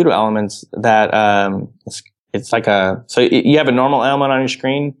called pseudo elements that, it's like so you have a normal element on your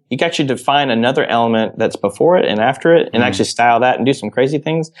screen. You can actually define another element that's before it and after it and actually style that and do some crazy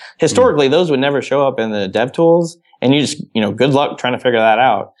things. Historically, those would never show up in the dev tools, and you just, good luck trying to figure that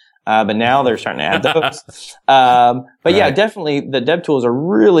out. But now they're starting to add those. But yeah, definitely the dev tools are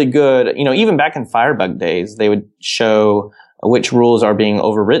really good. Even back in Firebug days, they would show which rules are being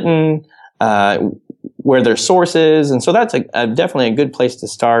overwritten, where their source is. And so that's definitely a good place to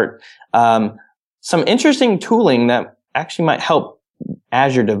start. Some interesting tooling that actually might help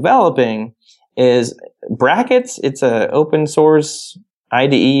as you're developing is Brackets. It's an open source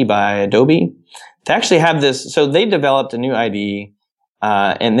IDE by Adobe. They actually have this. So they developed a new IDE,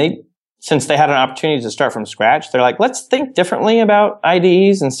 and since they had an opportunity to start from scratch, they're like, let's think differently about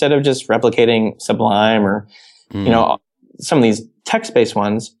IDEs instead of just replicating Sublime or, some of these text-based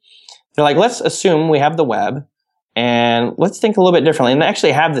ones. They're like, let's assume we have the web and let's think a little bit differently. And they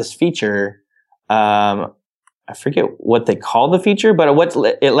actually have this feature. I forget what they call the feature, but what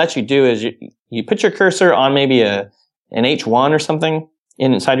it lets you do is you put your cursor on maybe an H1 or something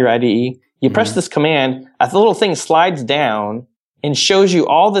inside your IDE. You press this command, the little thing slides down and shows you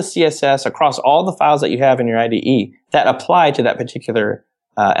all the CSS across all the files that you have in your IDE that apply to that particular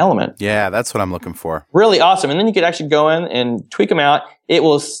element. Yeah, that's what I'm looking for. Really awesome. And then you could actually go in and tweak them out.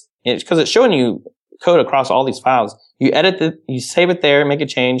 Because it's showing you code across all these files. You edit you save it there, make a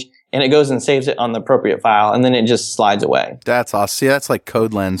change, and it goes and saves it on the appropriate file, and then it just slides away. That's awesome. See, that's like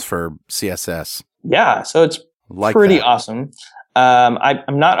Code Lens for CSS. Yeah, so it's pretty awesome.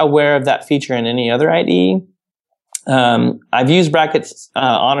 I'm not aware of that feature in any other IDE. I've used Brackets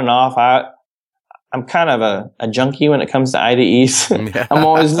on and off. I'm kind of a junkie when it comes to IDEs. Yeah. I'm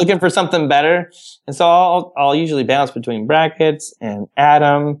always looking for something better. And so I'll usually bounce between Brackets and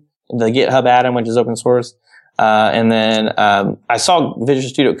Atom, the GitHub Atom, which is open source. And then I saw Visual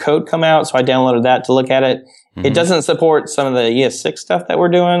Studio Code come out, so I downloaded that to look at it. Mm-hmm. It doesn't support some of the ES6 stuff that we're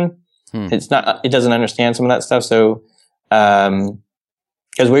doing. It doesn't understand some of that stuff. So,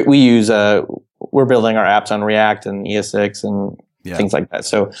 because we use, we're building our apps on React and ES6 and things like that.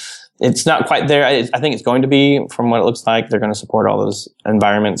 So it's not quite there. I think it's going to be, from what it looks like. They're going to support all those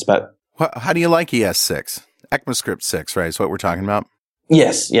environments, but. How do you like ES6? ECMAScript 6, right? Is what we're talking about?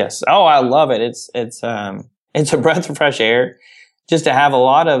 Yes. Oh, I love it. It's a breath of fresh air just to have a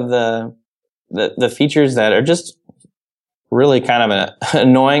lot of the features that are just really kind of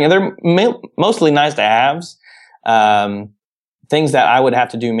annoying. And they're mostly nice to haves. Things that I would have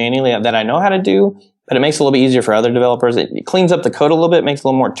to do manually that I know how to do, but it makes it a little bit easier for other developers. It cleans up the code a little bit, makes it a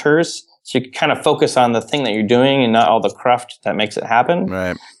little more terse. So you can kind of focus on the thing that you're doing and not all the cruft that makes it happen.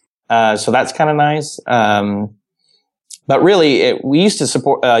 Right. So that's kind of nice. But really, we used to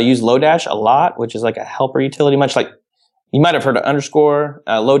use Lodash a lot, which is like a helper utility, much like you might have heard of underscore.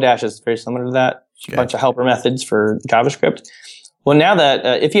 Lodash is very similar to that. A bunch of helper methods for JavaScript. Well, now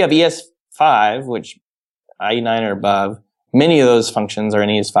that if you have ES5, which IE9 or above, many of those functions are in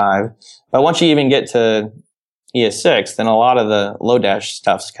ES5. But once you even get to ES6, then a lot of the Lodash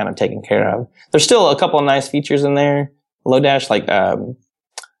stuff's kind of taken care of. There's still a couple of nice features in there. Lodash, like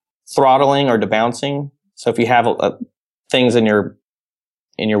throttling or debouncing. So if you have things in your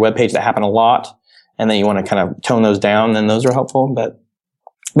web page that happen a lot, and then you want to kind of tone those down, then those are helpful. But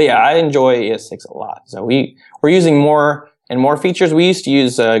yeah, I enjoy ES6 a lot. So we're using more and more features. We used to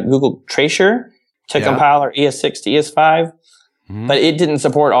use Google Tracer to compile our ES6 to ES5, but it didn't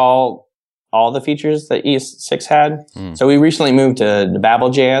support all the features that ES6 had. So we recently moved to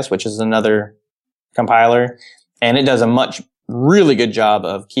Babel.js, which is another compiler, and it does a really good job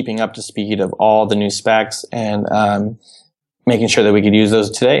of keeping up to speed of all the new specs and making sure that we could use those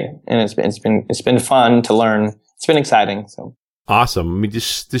today. And it's been fun to learn. It's been exciting. So awesome. I mean,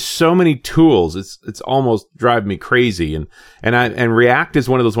 there's so many tools. It's almost driving me crazy. And React is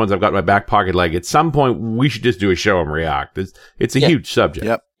one of those ones I've got in my back pocket. Like at some point we should just do a show on React. It's a huge subject.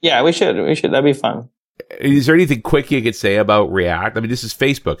 Yep. Yeah, we should. That'd be fun. Is there anything quick you could say about React? I mean, this is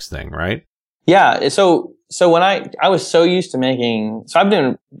Facebook's thing, right? Yeah. So when I was so used to I've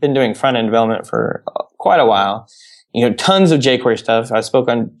been doing front end development for quite a while. Tons of jQuery stuff. I spoke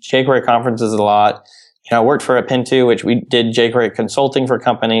on jQuery conferences a lot. I worked for Pintu, which we did jQuery consulting for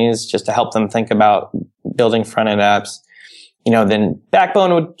companies just to help them think about building front end apps. Then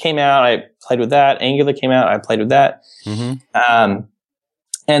Backbone came out. I played with that. Angular came out. I played with that.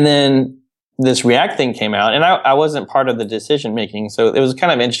 And then this React thing came out, and I wasn't part of the decision making. So it was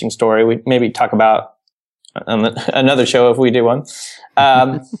kind of an interesting story. We maybe talk about on another show if we do one.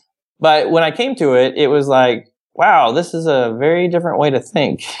 But when I came to it, it was like, wow, this is a very different way to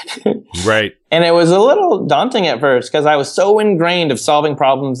think. Right. And it was a little daunting at first because I was so ingrained of solving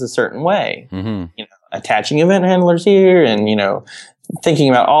problems a certain way. Attaching event handlers here and, thinking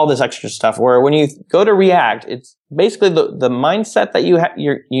about all this extra stuff. Where when you go to React, it's basically the mindset that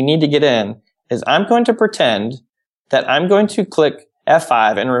you need to get in is I'm going to pretend that I'm going to click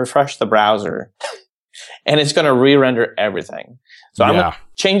F5 and refresh the browser. And it's going to re-render everything. So I'm going to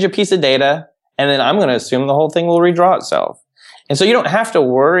change a piece of data, and then I'm going to assume the whole thing will redraw itself. And so you don't have to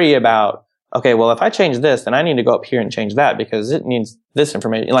worry about, okay, well, if I change this, then I need to go up here and change that because it needs this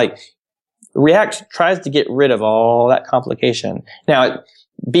information. Like React tries to get rid of all that complication. Now,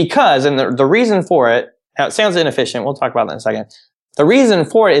 the reason for it, now it sounds inefficient. We'll talk about that in a second. The reason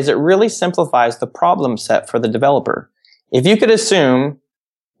for it is it really simplifies the problem set for the developer. If you could assume,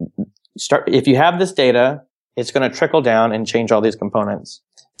 if you have this data, it's going to trickle down and change all these components.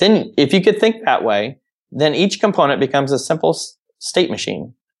 Then if you could think that way, then each component becomes a simple state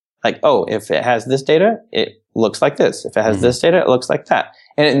machine. Like, oh, if it has this data, it looks like this. If it has this data, it looks like that.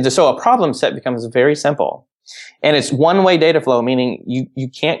 And so a problem set becomes very simple. And it's one-way data flow, meaning you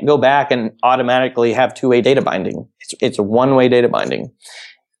can't go back and automatically have two-way data binding. It's a one-way data binding.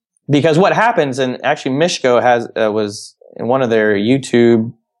 Because what happens, and actually Mishko was in one of their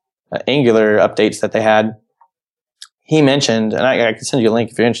YouTube Angular updates that they had, he mentioned, and I can send you a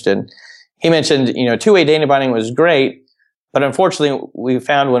link if you're interested. He mentioned, two-way data binding was great, but unfortunately we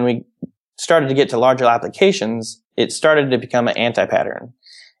found when we started to get to larger applications, it started to become an anti-pattern.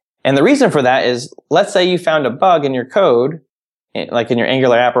 And the reason for that is, let's say you found a bug in your code, like in your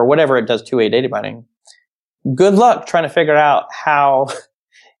Angular app or whatever it does two-way data binding. Good luck trying to figure out how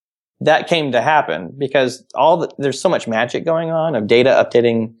that came to happen, because there's so much magic going on of data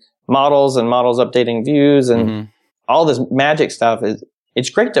updating models and models updating views and all this magic stuff. It's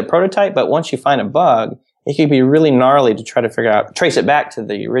great to prototype, but once you find a bug, it can be really gnarly to try to trace it back to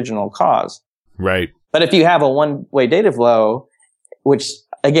the original cause. Right. But if you have a one-way data flow, which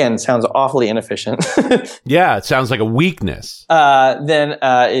again sounds awfully inefficient. Yeah, it sounds like a weakness. Then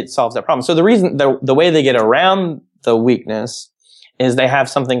it solves that problem. So the way they get around the weakness is they have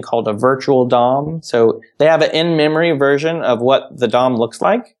something called a virtual DOM. So they have an in-memory version of what the DOM looks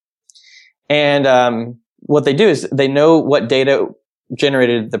like. And what they do is they know what data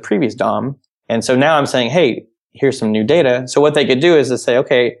generated the previous DOM. And so now I'm saying, hey, here's some new data. So what they could do is to say,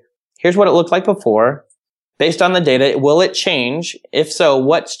 okay, here's what it looked like before. Based on the data, will it change? If so,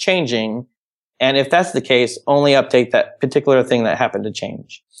 what's changing? And if that's the case, only update that particular thing that happened to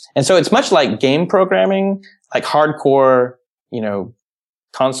change. And so it's much like game programming, like hardcore,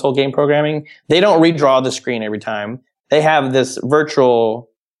 console game programming. They don't redraw the screen every time. They have this virtual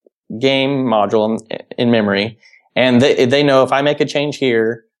game module in memory. And they know if I make a change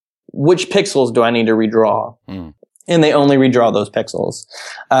here, which pixels do I need to redraw? And they only redraw those pixels.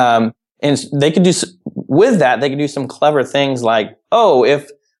 And they could do, with that, they could do some clever things like, oh,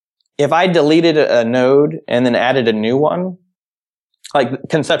 if I deleted a node and then added a new one, like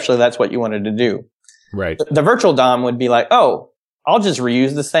conceptually, that's what you wanted to do. Right. The virtual DOM would be like, oh, I'll just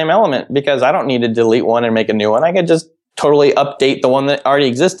reuse the same element because I don't need to delete one and make a new one. I could just totally update the one that already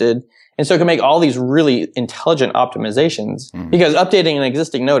existed. And so it can make all these really intelligent optimizations because updating an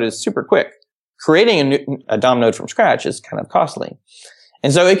existing node is super quick. creating a DOM node from scratch is kind of costly.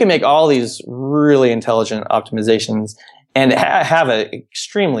 And so it can make all these really intelligent optimizations and have an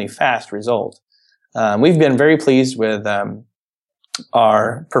extremely fast result. We've been very pleased with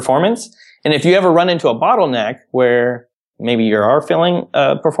our performance. And if you ever run into a bottleneck where maybe you are feeling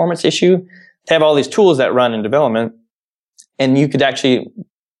a performance issue, to have all these tools that run in development, and you could actually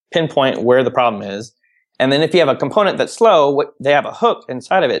pinpoint where the problem is. And then if you have a component that's slow, they have a hook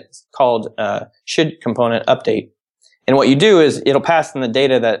inside of it called should component update. And what you do is it'll pass in the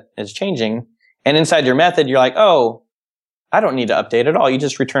data that is changing. And inside your method, you're like, oh, I don't need to update at all. You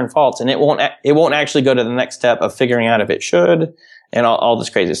just return false, and it won't actually go to the next step of figuring out if it should, and all this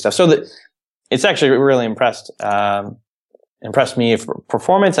crazy stuff. So it's actually really impressed me for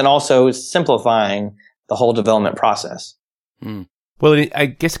performance and also simplifying the whole development process. Mm. Well, I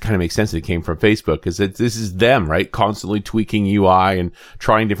guess it kind of makes sense that it came from Facebook, because this is them, right? Constantly tweaking UI and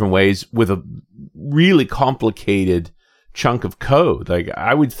trying different ways with a really complicated chunk of code. Like,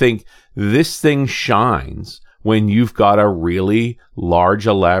 I would think this thing shines when you've got a really large,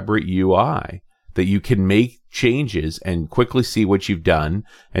 elaborate UI that you can make changes and quickly see what you've done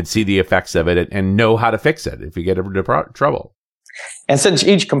and see the effects of it and know how to fix it if you get into trouble. And since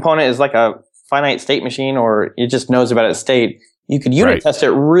each component is like a finite state machine, or it just knows about its state, you could unit test it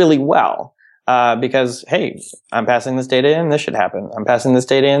really well. Because, hey, I'm passing this data in, this should happen. I'm passing this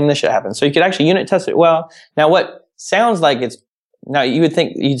data in, this should happen. So you could actually unit test it well. Now, what sounds like now you would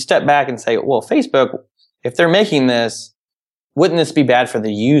think you'd step back and say, well, Facebook, if they're making this, wouldn't this be bad for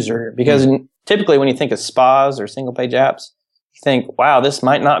the user? Because typically when you think of spas or single page apps, you think, wow, this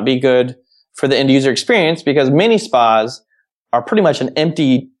might not be good for the end user experience, because many spas are pretty much an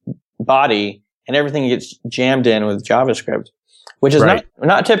empty body and everything gets jammed in with JavaScript, which is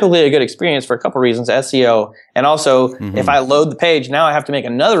not typically a good experience for a couple of reasons, SEO. And also, if I load the page, now I have to make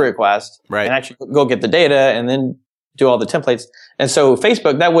another request and actually go get the data and then do all the templates. And so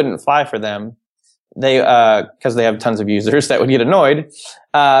Facebook, that wouldn't fly for them. Because they have tons of users that would get annoyed.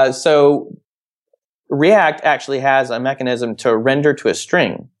 So React actually has a mechanism to render to a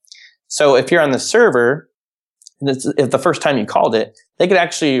string. So if you're on the server, if the first time you called it, they could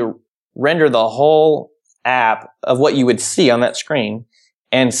actually render the whole app of what you would see on that screen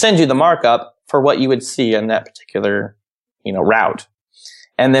and send you the markup for what you would see on that particular, route.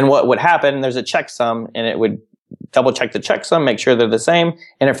 And then what would happen, there's a checksum, and it would double check the checksum, make sure they're the same.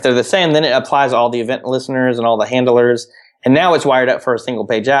 And if they're the same, then it applies all the event listeners and all the handlers. And now it's wired up for a single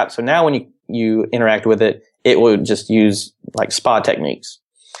page app. So now when you interact with it, it would just use like spa techniques.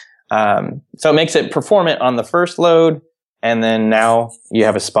 So it makes it performant on the first load. And then now you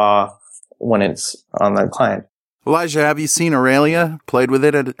have a spa when it's on the client. Elijah, have you seen Aurelia? Played with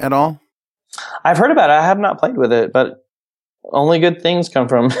it at all? I've heard about it. I have not played with it, but only good things come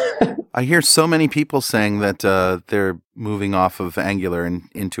from. I hear so many people saying that they're moving off of Angular and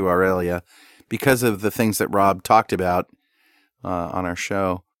into Aurelia because of the things that Rob talked about on our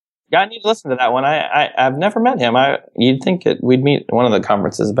show. Yeah, I need to listen to that one. I've never met him. You'd think we'd meet at one of the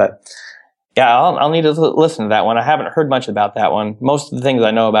conferences, but yeah, I'll need to listen to that one. I haven't heard much about that one. Most of the things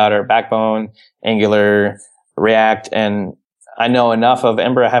I know about are Backbone, Angular, React, and I know enough of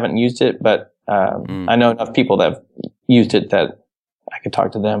Ember. I haven't used it, but I know enough people that have used it that I could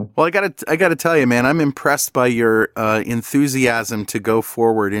talk to them. Well, I gotta tell you, man, I'm impressed by your enthusiasm to go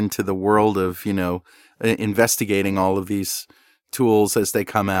forward into the world of investigating all of these tools as they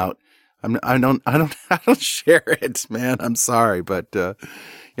come out. I don't share it, man. I'm sorry, but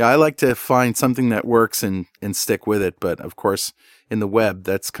yeah, I like to find something that works and stick with it. But of course, in the web,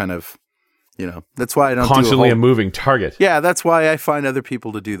 that's kind of that's why I don't constantly a moving target. Yeah, that's why I find other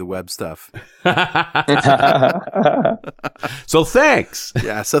people to do the web stuff. So thanks.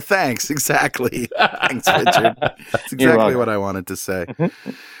 Yeah, so thanks. Exactly. Thanks, Richard. That's exactly what I wanted to say.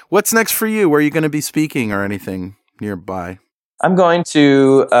 What's next for you? Where are you going to be speaking or anything nearby? I'm going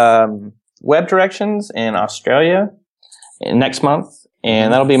to Web Directions in Australia next month,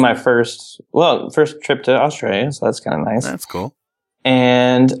 and that'll be my first trip to Australia, so that's kind of nice. That's cool.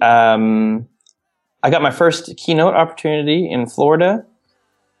 And I got my first keynote opportunity in Florida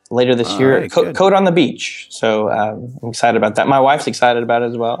later this year. Right, Code on the Beach. So I'm excited about that. My wife's excited about it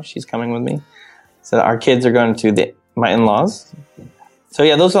as well. She's coming with me. So our kids are going to my in-laws. So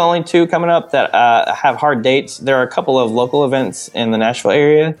yeah, those are the only two coming up that have hard dates. There are a couple of local events in the Nashville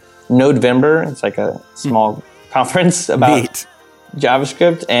area. Nodevember, it's like a small conference about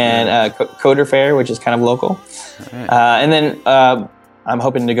JavaScript, and Coder Fair, which is kind of local. Right. And then I'm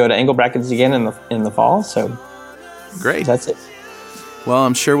hoping to go to Angle Brackets again in the fall. So great. That's it. Well,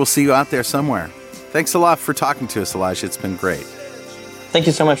 I'm sure we'll see you out there somewhere. Thanks a lot for talking to us, Elijah. It's been great. Thank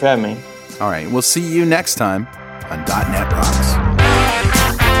you so much for having me. All right, we'll see you next time on .NET Rocks.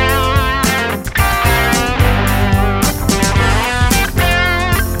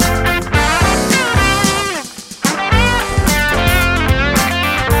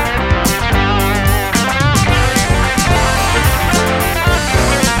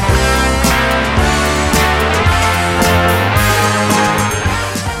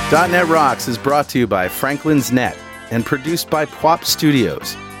 .NET Rocks is brought to you by Franklin's Net and produced by Pwop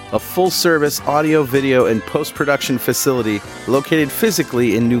Studios, a full-service audio, video, and post-production facility located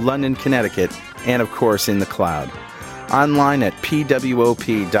physically in New London, Connecticut, and of course in the cloud. Online at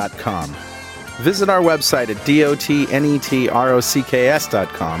pwop.com. Visit our website at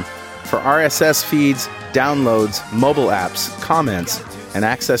dotnetrocks.com for RSS feeds, downloads, mobile apps, comments, and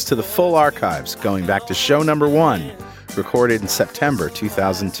access to the full archives going back to show number 1, recorded in September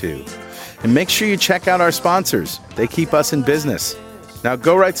 2002. And make sure you check out our sponsors. They keep us in business. Now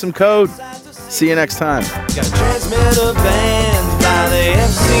go write some code. See you next time. Got transmitter banned by the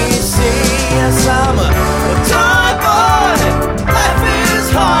FCC. Yes, I'm a toy boy. Life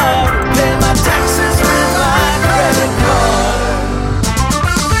is hard.